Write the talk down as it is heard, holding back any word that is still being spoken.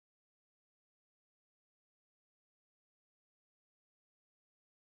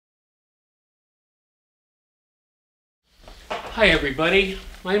Hi everybody,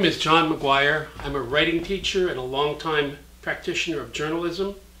 my name is John Maguire. I'm a writing teacher and a longtime practitioner of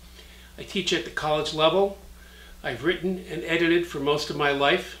journalism. I teach at the college level. I've written and edited for most of my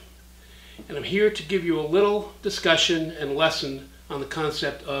life, and I'm here to give you a little discussion and lesson on the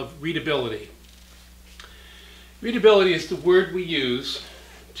concept of readability. Readability is the word we use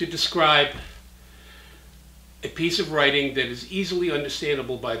to describe a piece of writing that is easily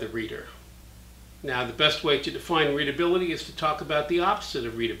understandable by the reader. Now, the best way to define readability is to talk about the opposite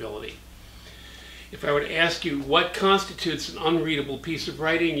of readability. If I were to ask you what constitutes an unreadable piece of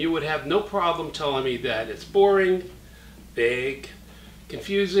writing, you would have no problem telling me that it's boring, vague,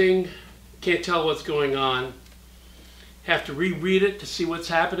 confusing, can't tell what's going on, have to reread it to see what's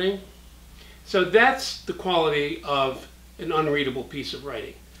happening. So that's the quality of an unreadable piece of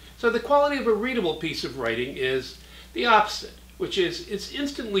writing. So the quality of a readable piece of writing is the opposite, which is it's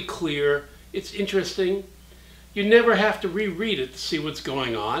instantly clear, it's interesting, you never have to reread it to see what's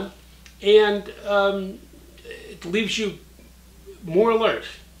going on, and it leaves you more alert.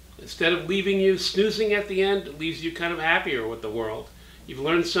 Instead of leaving you snoozing at the end, it leaves you kind of happier with the world. You've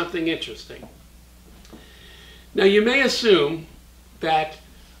learned something interesting. Now, you may assume that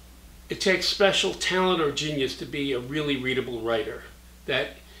it takes special talent or genius to be a really readable writer.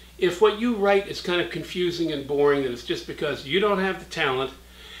 That if what you write is kind of confusing and boring, then it's just because you don't have the talent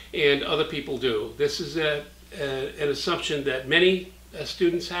and other people do. This is an assumption that many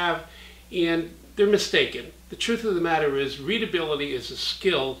students have, and they're mistaken. The truth of the matter is readability is a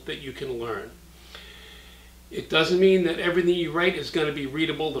skill that you can learn. It doesn't mean that everything you write is going to be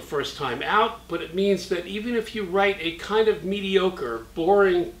readable the first time out, but it means that even if you write a kind of mediocre,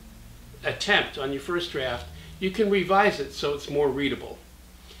 boring attempt on your first draft, you can revise it so it's more readable.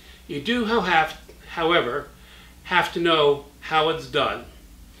 You do, however, have to know how it's done.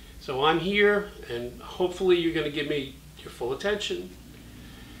 So I'm here, and hopefully you're going to give me your full attention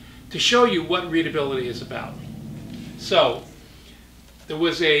to show you what readability is about. So there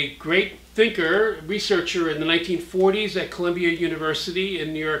was a great thinker, researcher in the 1940s at Columbia University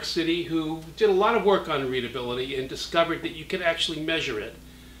in New York City who did a lot of work on readability and discovered that you could actually measure it.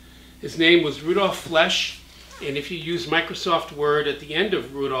 His name was Rudolf Flesch, and if you use Microsoft Word at the end of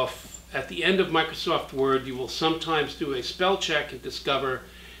Microsoft Word, you will sometimes do a spell check and discover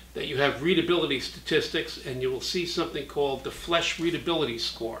that you have readability statistics, and you will see something called the Flesch Readability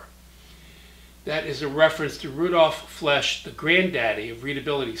Score. That is a reference to Rudolf Flesch, the granddaddy of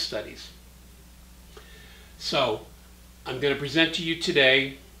readability studies. So, I'm going to present to you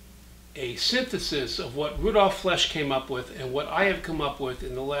today a synthesis of what Rudolf Flesch came up with and what I have come up with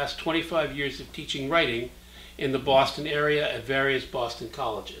in the last 25 years of teaching writing in the Boston area at various Boston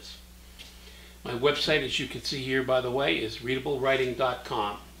colleges. My website, as you can see here, by the way, is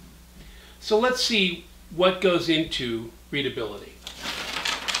readablewriting.com. So let's see what goes into readability.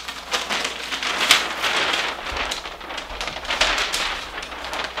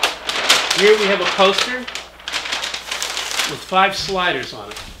 Here we have a poster with 5 sliders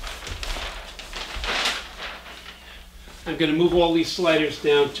on it. I'm going to move all these sliders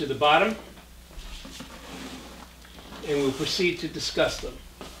down to the bottom, and we'll proceed to discuss them.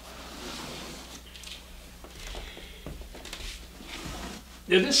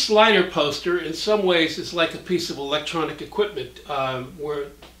 Now, this slider poster in some ways is like a piece of electronic equipment where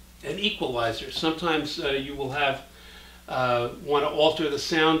an equalizer. Sometimes you will have want to alter the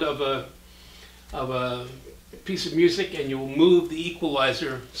sound of a piece of music, and you will move the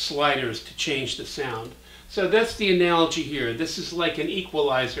equalizer sliders to change the sound. So that's the analogy here. This is like an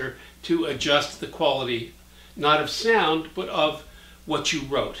equalizer to adjust the quality, not of sound, but of what you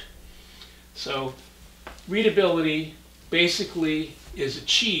wrote. So readability basically is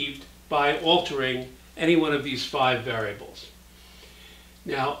achieved by altering any one of these 5 variables.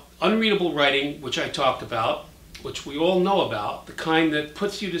 Now, unreadable writing, which I talked about, which we all know about, the kind that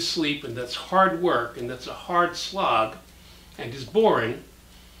puts you to sleep and that's hard work and that's a hard slog and is boring,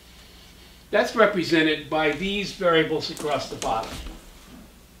 that's represented by these variables across the bottom.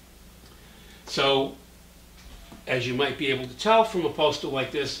 So, as you might be able to tell from a poster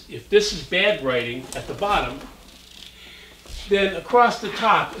like this, if this is bad writing at the bottom, then across the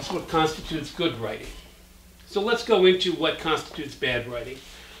top is what constitutes good writing. So let's go into what constitutes bad writing.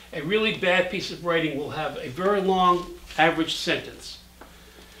 A really bad piece of writing will have a very long average sentence.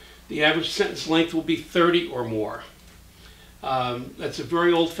 The average sentence length will be 30 or more. That's a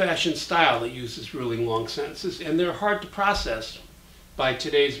very old-fashioned style that uses really long sentences, and they're hard to process by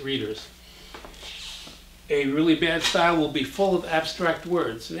today's readers. A really bad style will be full of abstract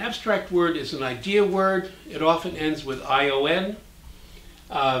words. An abstract word is an idea word. It often ends with ION.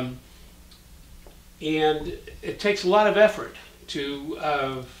 And it takes a lot of effort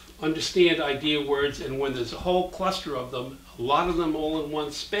to understand idea words, and when there's a whole cluster of them, a lot of them all in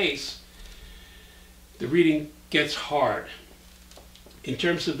one space, the reading gets hard. In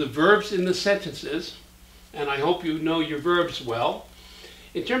terms of the verbs in the sentences, and I hope you know your verbs well,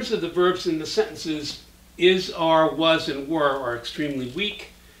 in terms of the verbs in the sentences, is, are, was, and were are extremely weak.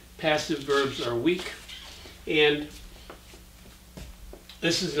 Passive verbs are weak. And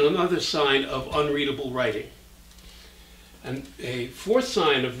this is another sign of unreadable writing. And a fourth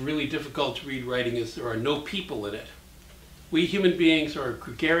sign of really difficult to read writing is there are no people in it. We human beings are a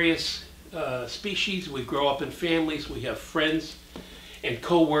gregarious species. We grow up in families. We have friends and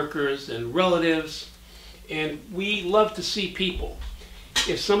co-workers and relatives. And we love to see people.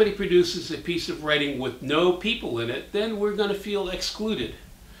 If somebody produces a piece of writing with no people in it, then we're going to feel excluded.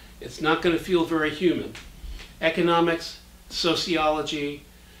 It's not going to feel very human. Economics, sociology,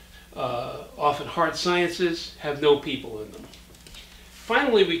 often hard sciences have no people in them.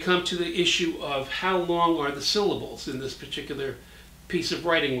 Finally, we come to the issue of how long are the syllables in this particular piece of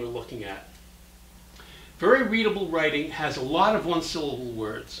writing we're looking at. Very readable writing has a lot of one-syllable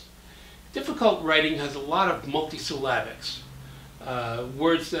words. Difficult writing has a lot of multisyllabics.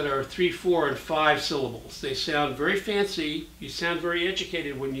 Words that are 3, 4, and 5 syllables. They sound very fancy, you sound very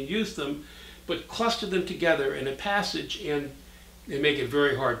educated when you use them, but cluster them together in a passage and they make it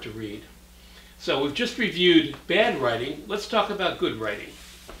very hard to read. So we've just reviewed bad writing. Let's talk about good writing.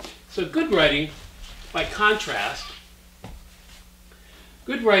 So good writing, by contrast,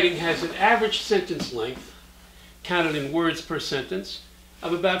 good writing has an average sentence length, counted in words per sentence,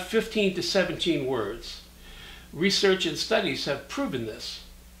 of about 15 to 17 words. Research and studies have proven this.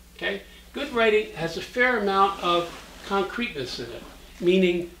 Okay? Good writing has a fair amount of concreteness in it,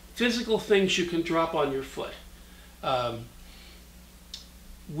 meaning physical things you can drop on your foot.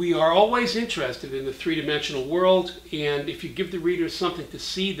 We are always interested in the three-dimensional world, and if you give the reader something to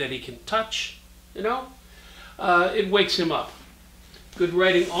see that he can touch, it wakes him up. Good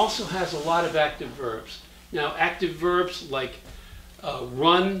writing also has a lot of active verbs. Now, active verbs like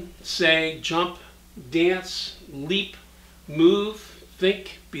run, say, jump, dance, leap, move,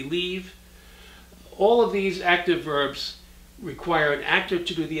 think, believe. All of these active verbs require an actor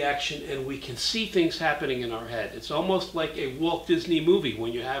to do the action, and we can see things happening in our head. It's almost like a Walt Disney movie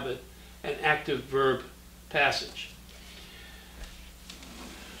when you have an active verb passage.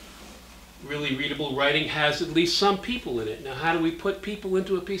 Really readable writing has at least some people in it. Now, how do we put people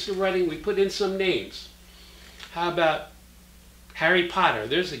into a piece of writing? We put in some names. How about Harry Potter?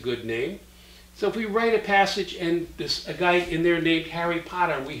 There's a good name. So if we write a passage and there's a guy in there named Harry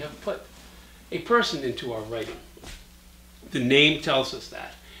Potter, we have put a person into our writing. The name tells us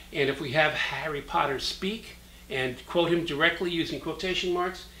that. And if we have Harry Potter speak and quote him directly using quotation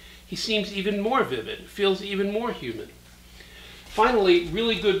marks, he seems even more vivid, feels even more human. Finally,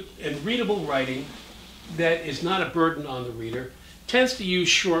 really good and readable writing that is not a burden on the reader tends to use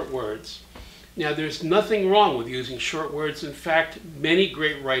short words. Now, there's nothing wrong with using short words. In fact, many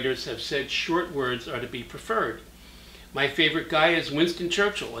great writers have said short words are to be preferred. My favorite guy is Winston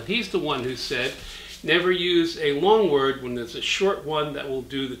Churchill, and he's the one who said, never use a long word when there's a short one that will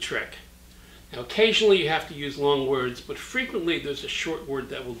do the trick. Now, occasionally you have to use long words, but frequently there's a short word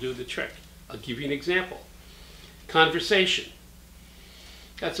that will do the trick. I'll give you an example. Conversation.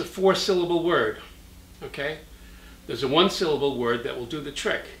 That's a 4-syllable word, okay? There's a 1-syllable word that will do the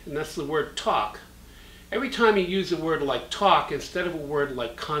trick, and that's the word talk. Every time you use a word like talk instead of a word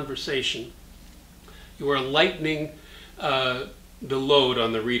like conversation, you are lightening the load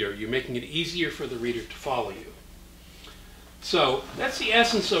on the reader. You're making it easier for the reader to follow you. So that's the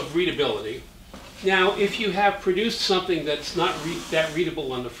essence of readability. Now, if you have produced something that's not that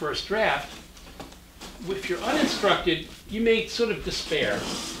readable on the first draft, if you're uninstructed, you may sort of despair.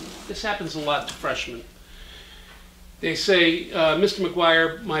 This happens a lot to freshmen. They say, Mr.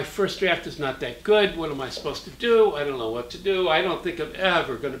 Maguire, my first draft is not that good. What am I supposed to do? I don't know what to do. I don't think I'm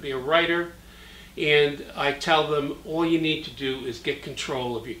ever going to be a writer. And I tell them, all you need to do is get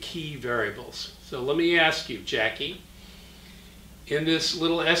control of your key variables. So let me ask you, Jackie, in this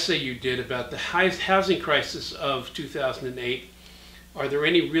little essay you did about the housing crisis of 2008, are there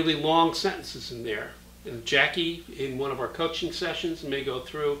any really long sentences in there? And Jackie, in one of our coaching sessions, may go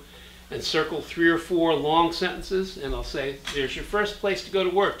through and circle 3 or 4 long sentences, and I'll say, there's your first place to go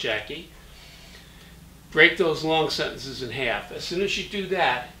to work, Jackie. Break those long sentences in half. As soon as you do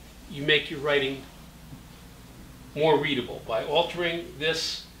that, you make your writing more readable by altering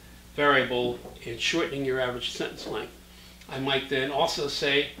this variable and shortening your average sentence length. I might then also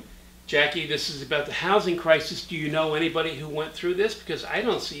say, Jackie, this is about the housing crisis. Do you know anybody who went through this? Because I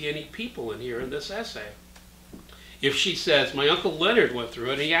don't see any people in here in this essay. If she says, my Uncle Leonard went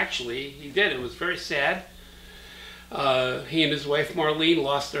through it, he did. It was very sad. He and his wife Marlene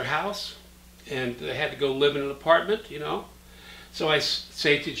lost their house, and they had to go live in an apartment, you know. So I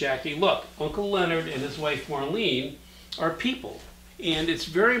say to Jackie, look, Uncle Leonard and his wife Marlene are people. And it's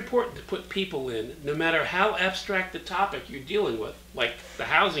very important to put people in, no matter how abstract the topic you're dealing with, like the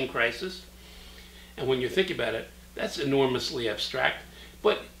housing crisis. And when you think about it, that's enormously abstract.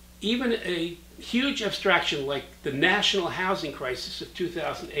 But even a huge abstraction like the national housing crisis of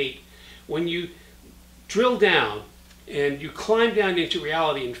 2008, when you drill down and you climb down into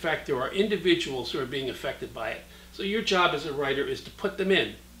reality, in fact, there are individuals who are being affected by it. So your job as a writer is to put them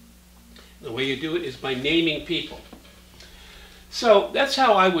in. The way you do it is by naming people. So that's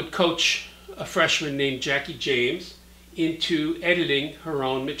how I would coach a freshman named Jackie James into editing her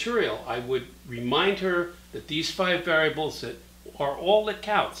own material. I would remind her that these 5 variables that are all that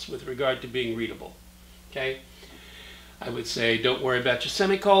counts with regard to being readable. Okay? I would say, don't worry about your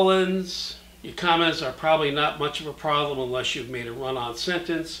semicolons. Your commas are probably not much of a problem unless you've made a run-on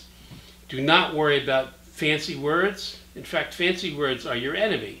sentence. Do not worry about fancy words. In fact, fancy words are your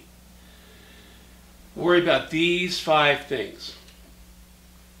enemy. Worry about these 5 things.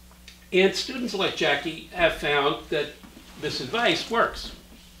 And students like Jackie have found that this advice works.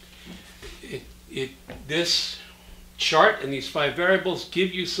 This chart and these 5 variables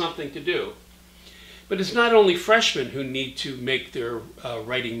give you something to do. But it's not only freshmen who need to make their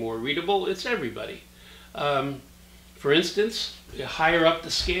writing more readable, it's everybody. For instance, higher up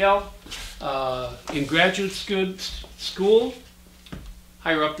the scale, in graduate school,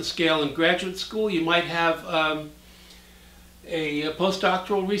 higher up the scale in graduate school, you might have a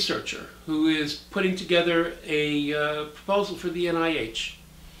postdoctoral researcher who is putting together a proposal for the NIH.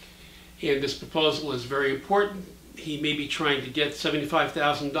 And this proposal is very important. He may be trying to get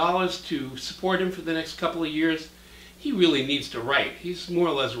 $75,000 to support him for the next couple of years. He really needs to write. He's more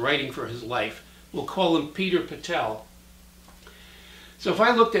or less writing for his life. We'll call him Peter Patel. So if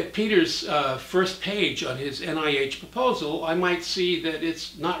I looked at Peter's first page on his NIH proposal, I might see that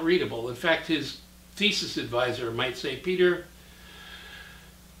it's not readable. In fact, his thesis advisor might say, Peter,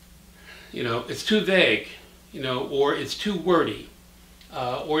 you know, it's too vague, you know, or it's too wordy,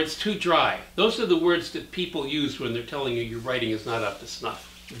 or it's too dry. Those are the words that people use when they're telling you your writing is not up to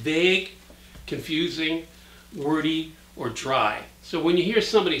snuff. Vague, confusing, wordy, or dry. So when you hear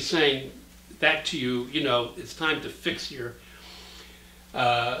somebody saying that to you, you know, it's time to fix your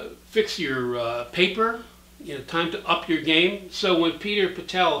paper, you know, time to up your game. So when Peter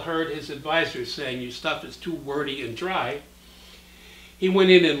Patel heard his advisor saying your stuff is too wordy and dry, he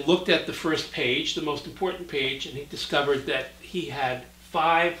went in and looked at the first page, the most important page, and he discovered that he had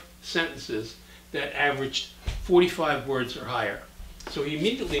 5 sentences that averaged 45 words or higher. So he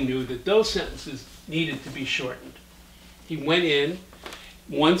immediately knew that those sentences needed to be shortened. He went in,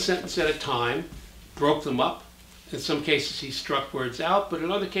 1 sentence at a time, broke them up. In some cases he struck words out, but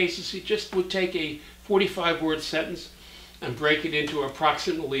in other cases he just would take a 45-word sentence and break it into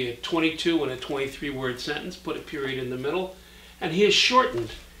approximately a 22 and a 23-word sentence, put a period in the middle, and he has shortened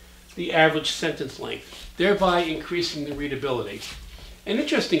the average sentence length, thereby increasing the readability. An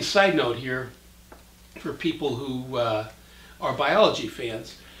interesting side note here for people who are biology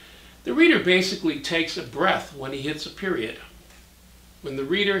fans, the reader basically takes a breath when he hits a period. When the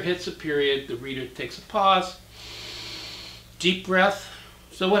reader hits a period, the reader takes a pause, deep breath.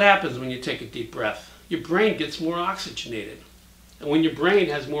 So what happens when you take a deep breath? Your brain gets more oxygenated. And when your brain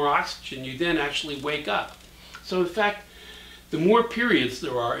has more oxygen, you then actually wake up. So in fact, the more periods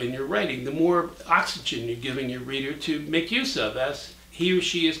there are in your writing, the more oxygen you're giving your reader to make use of as he or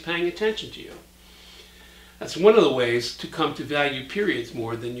she is paying attention to you. That's one of the ways to come to value periods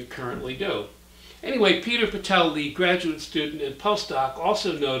more than you currently do. Anyway, Peter Patel, the graduate student and postdoc,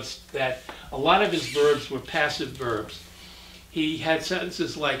 also noticed that a lot of his verbs were passive verbs. He had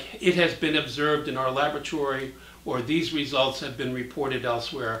sentences like, it has been observed in our laboratory, or these results have been reported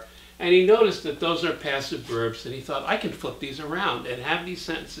elsewhere. And he noticed that those are passive verbs, and he thought, I can flip these around and have these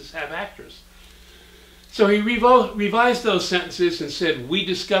sentences have actors. So he revised those sentences and said, we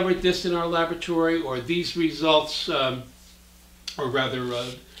discovered this in our laboratory, or these results, or rather,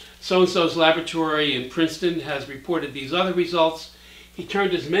 so-and-so's laboratory in Princeton has reported these other results. He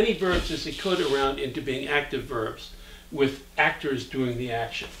turned as many verbs as he could around into being active verbs, with actors doing the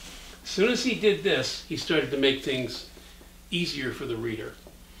action. As soon as he did this, he started to make things easier for the reader.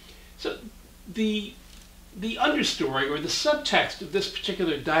 So the understory or the subtext of this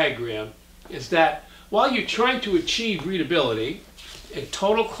particular diagram is that while you're trying to achieve readability, and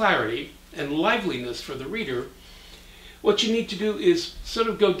total clarity and liveliness for the reader, what you need to do is sort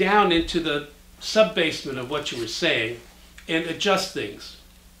of go down into the sub-basement of what you were saying and adjust things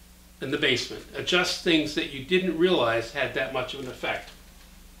in the basement. Adjust things that you didn't realize had that much of an effect.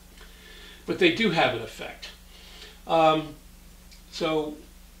 But they do have an effect. So,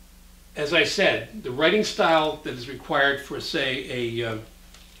 as I said, the writing style that is required for, say,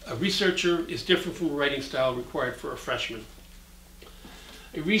 a researcher is different from a writing style required for a freshman.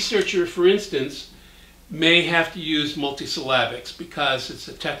 A researcher, for instance, may have to use multisyllabics because it's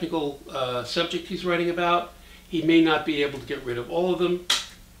a technical subject he's writing about. He may not be able to get rid of all of them.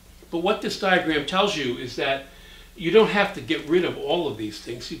 But what this diagram tells you is that you don't have to get rid of all of these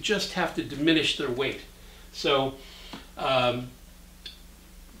things. You just have to diminish their weight. So no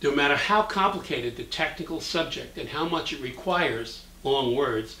matter how complicated the technical subject and how much it requires long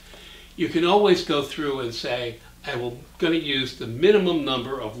words, you can always go through and say, I'm going to use the minimum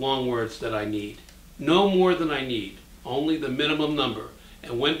number of long words that I need. No more than I need, only the minimum number.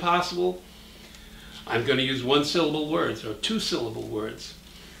 And when possible, I'm going to use one-syllable words or two-syllable words.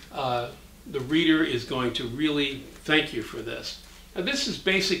 The reader is going to really thank you for this. Now, this is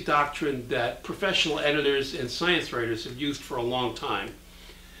basic doctrine that professional editors and science writers have used for a long time.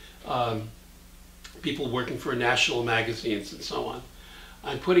 People working for national magazines and so on.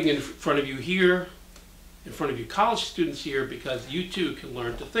 I'm putting in front of you here, in front of you college students here, because you too can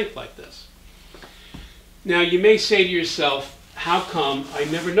learn to think like this. Now you may say to yourself, how come I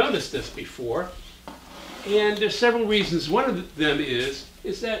never noticed this before? And there's several reasons. One of them is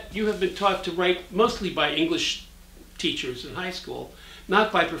that you have been taught to write mostly by English teachers in high school,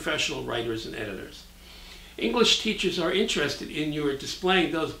 not by professional writers and editors. English teachers are interested in your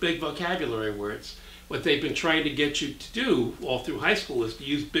displaying those big vocabulary words. What they've been trying to get you to do all through high school is to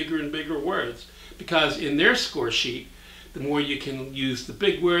use bigger and bigger words, because in their score sheet, the more you can use the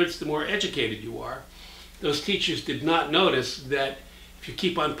big words, the more educated you are. Those teachers did not notice that if you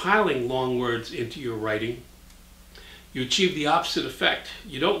keep on piling long words into your writing, you achieve the opposite effect.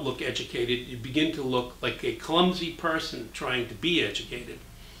 You don't look educated, you begin to look like a clumsy person trying to be educated.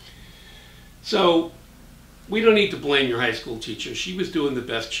 So we don't need to blame your high school teacher. She was doing the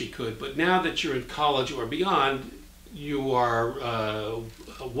best she could, but now that you're in college or beyond, you are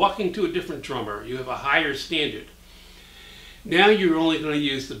walking to a different drummer. You have a higher standard. Now you're only going to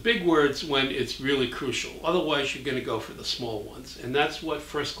use the big words when it's really crucial. Otherwise, you're going to go for the small ones. And that's what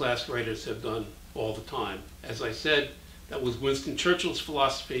first-class writers have done all the time. As I said, that was Winston Churchill's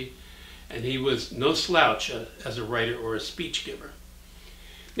philosophy, and he was no slouch as a writer or a speech giver.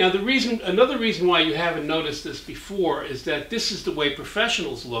 Now, another reason why you haven't noticed this before is that this is the way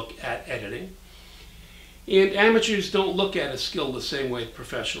professionals look at editing. And amateurs don't look at a skill the same way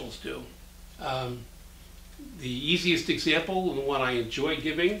professionals do. The easiest example, and the one I enjoy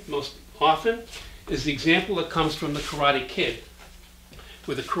giving most often, is the example that comes from The Karate Kid,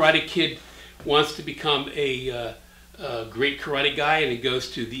 where the Karate Kid wants to become a great karate guy, and he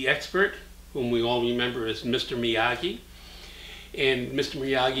goes to the expert, whom we all remember as Mr. Miyagi. And Mr.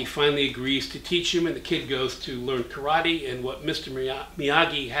 Miyagi finally agrees to teach him, and the kid goes to learn karate, and what Mr.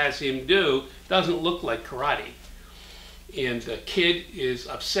 Miyagi has him do doesn't look like karate. And the kid is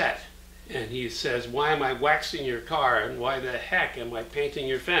upset, and he says, "Why am I waxing your car, and why the heck am I painting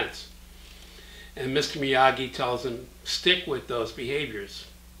your fence?" And Mr. Miyagi tells him, "Stick with those behaviors."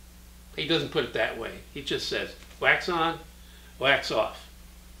 He doesn't put it that way. He just says, wax on, wax off.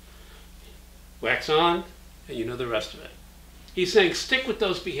 Wax on, and you know the rest of it. He's saying, stick with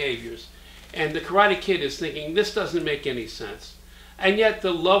those behaviors. And the Karate Kid is thinking, this doesn't make any sense. And yet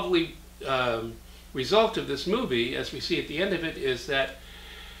the lovely result of this movie, as we see at the end of it, is that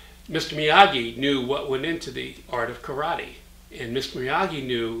Mr. Miyagi knew what went into the art of karate. And Mr. Miyagi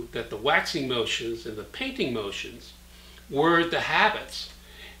knew that the waxing motions and the painting motions were the habits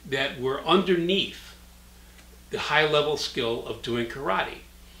that were underneath the high-level skill of doing karate.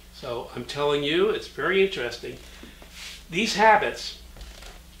 So I'm telling you, it's very interesting. These habits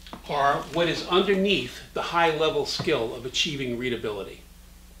are what is underneath the high-level skill of achieving readability.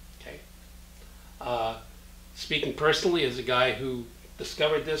 Okay. Speaking personally as a guy who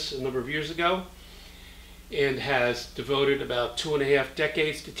discovered this a number of years ago and has devoted about 2.5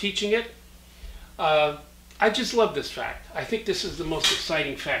 decades to teaching it, I just love this fact. I think this is the most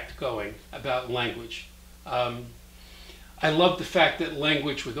exciting fact going about language. I love the fact that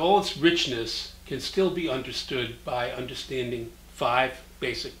language, with all its richness, can still be understood by understanding 5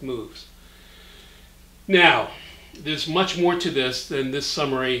 basic moves. Now, there's much more to this than this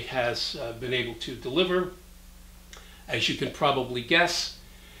summary has been able to deliver. As you can probably guess,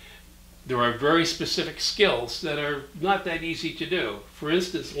 There are very specific skills that are not that easy to do. For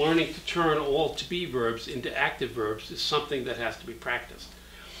instance, learning to turn all to-be verbs into active verbs is something that has to be practiced.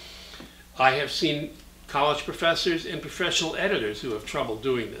 I have seen college professors and professional editors who have trouble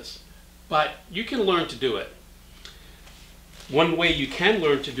doing this, but you can learn to do it. One way you can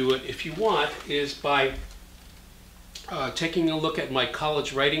learn to do it, if you want, is by taking a look at my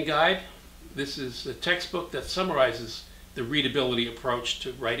college writing guide. This is a textbook that summarizes the readability approach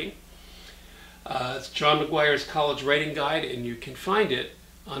to writing. It's John Maguire's College Writing Guide, and you can find it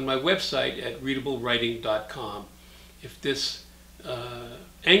on my website at readablewriting.com. If this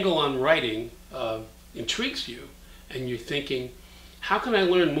angle on writing intrigues you, and you're thinking, how can I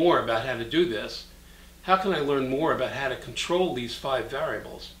learn more about how to do this? How can I learn more about how to control these 5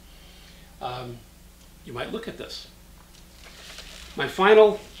 variables? You might look at this. My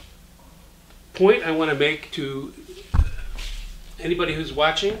final point I want to make to anybody who's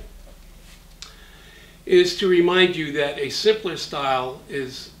watching is to remind you that a simpler style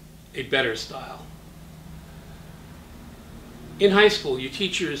is a better style. In high school, your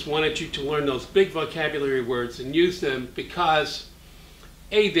teachers wanted you to learn those big vocabulary words and use them because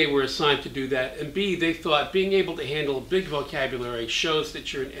A, they were assigned to do that, and B, they thought being able to handle a big vocabulary shows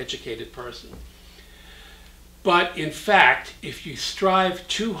that you're an educated person. But in fact, if you strive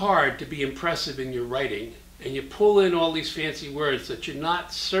too hard to be impressive in your writing, and you pull in all these fancy words that you're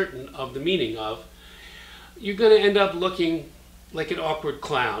not certain of the meaning of, you're going to end up looking like an awkward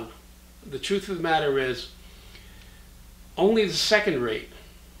clown. The truth of the matter is, only the second rate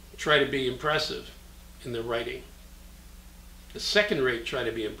try to be impressive in their writing. The second rate try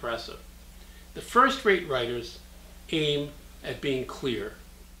to be impressive. The first rate writers aim at being clear.